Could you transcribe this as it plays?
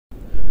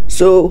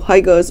सो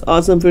hi guys,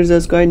 आज हम फिर से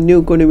इसका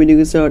न्यू कोने वीडियो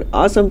के साथ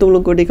आज हम तुम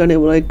लोग को दिखाने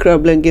वाला है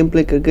क्रैपलैंड गेम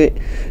प्ले करके।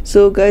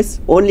 सो गाइस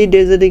ओनली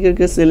डेजर्ट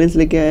करके चैलेंज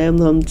लेके आए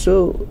हम। सो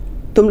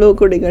तुम लोगों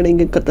को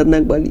दिखाएंगे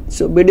खतरनाक वाली।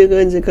 सो वीडियो को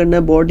एंजॉय करना,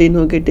 बहुत दिन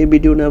हो गए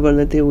वीडियो ना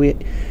बनाते हुए।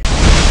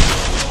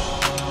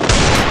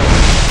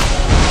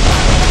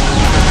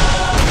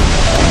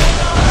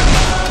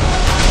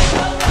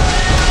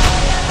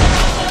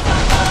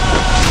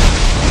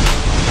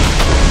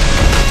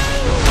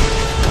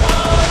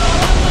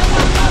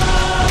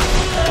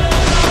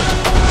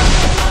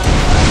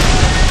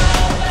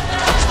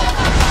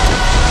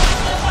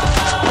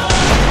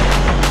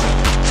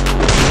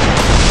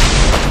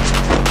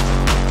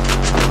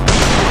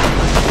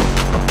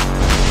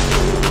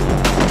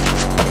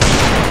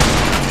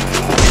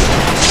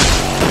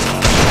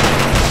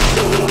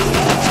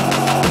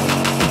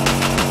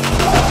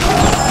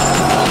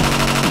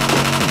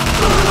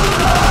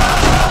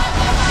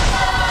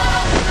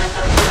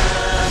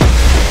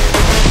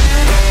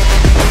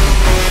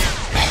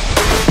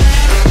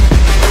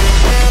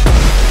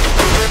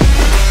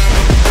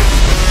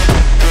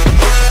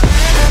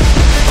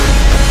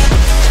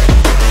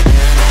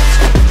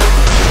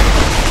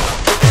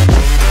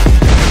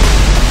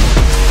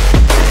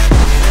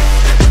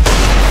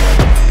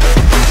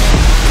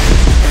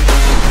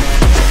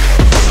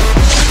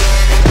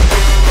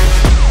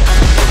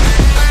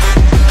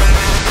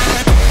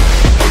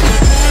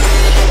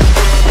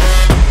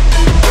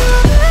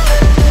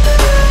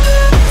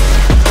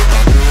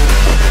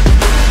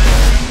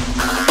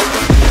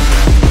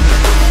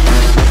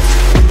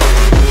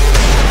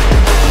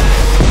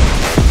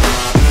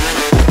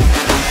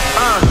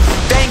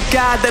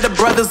 That the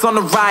brothers on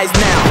the rise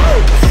now.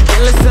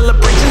 Endless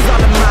celebrations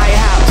all in my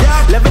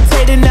house.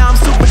 Levitating now, I'm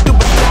super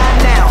duper fly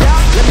now.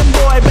 Living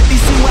boy, but they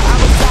see where I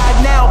reside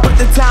now. Put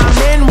the time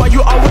in while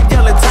you always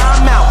yelling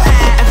time out.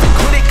 And for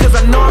quit it, cause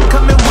I know I'm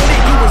coming with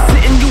it. You were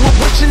sitting, you were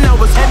wishing I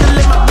was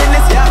handling my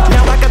business.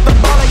 Now I got the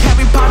ball like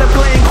Harry Potter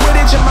playing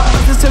Quidditch. And my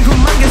brothers so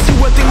humongous, you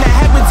would think that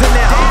happens in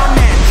there. Damn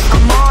man,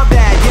 I'm all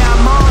that, yeah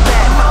I'm all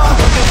that.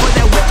 Looking for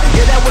that whip,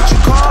 yeah that what you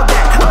call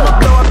that. I'ma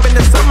blow up in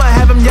the summer,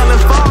 have them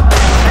yelling fall back.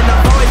 And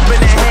I've always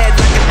been ahead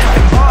like an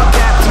effing ball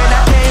cap. Man, I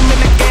came in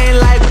the game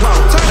like whoa.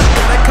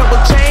 Got a couple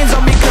chains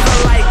on me cause I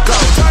like go.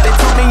 They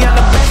told me I'm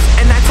the best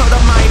and I told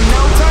them I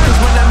know. Cause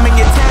when I'm in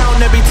your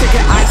town, every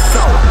ticket I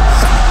sold.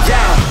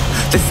 Yeah,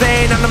 they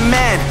saying I'm the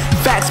man.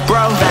 Facts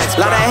bro, facts.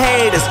 Lot of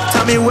haters,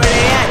 tell me where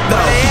they at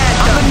though.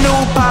 I'm a new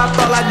pop,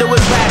 all I do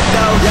is rap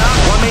though.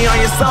 Want me on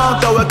your song,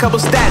 throw a couple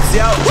stats,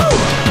 yo.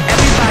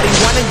 Everybody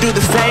wanna do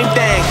the same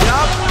thing.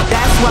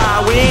 That's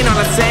why we ain't on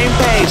the same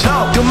page.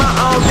 Do my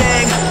own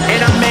thing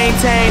and I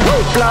maintain.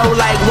 Flow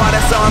like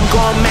water, so I'm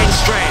going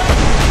mainstream.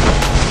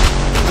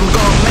 I'm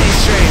going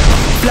mainstream.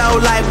 Flow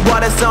like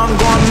water, so I'm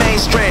going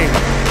mainstream.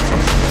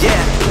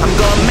 Yeah, I'm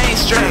going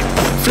mainstream.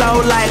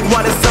 Flow like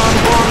water, so I'm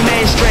going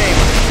mainstream.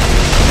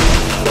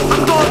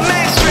 I'm going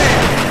mainstream.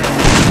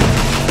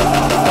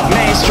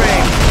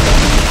 Mainstream.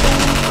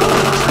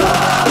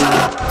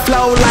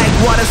 Flow like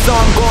water, so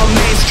I'm going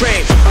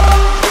mainstream.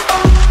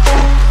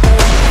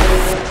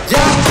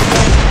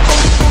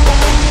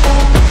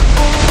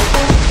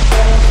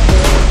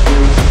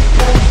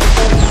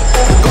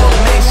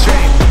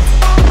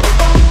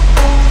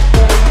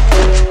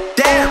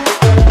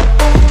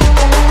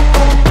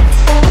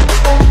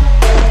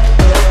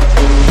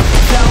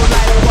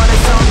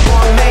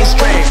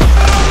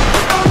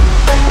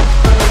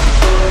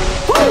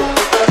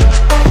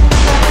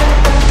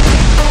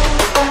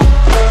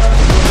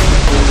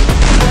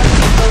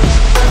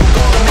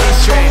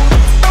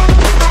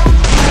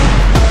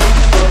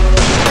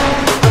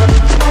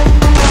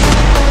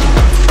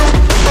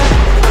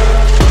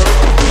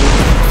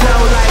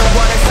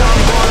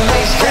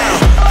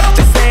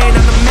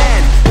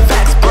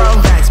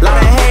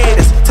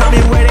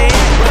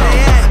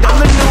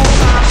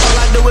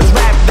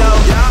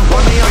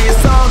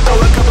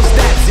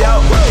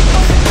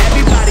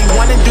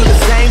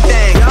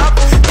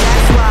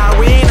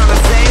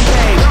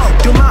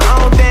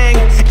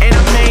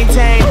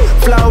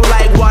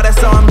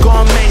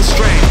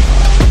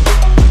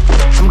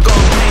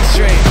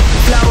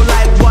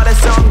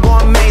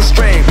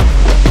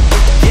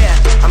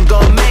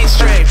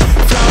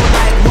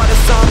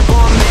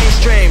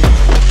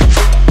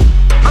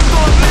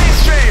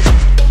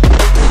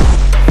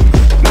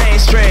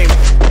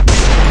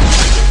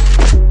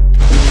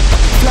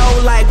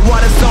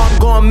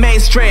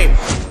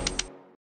 Mainstream.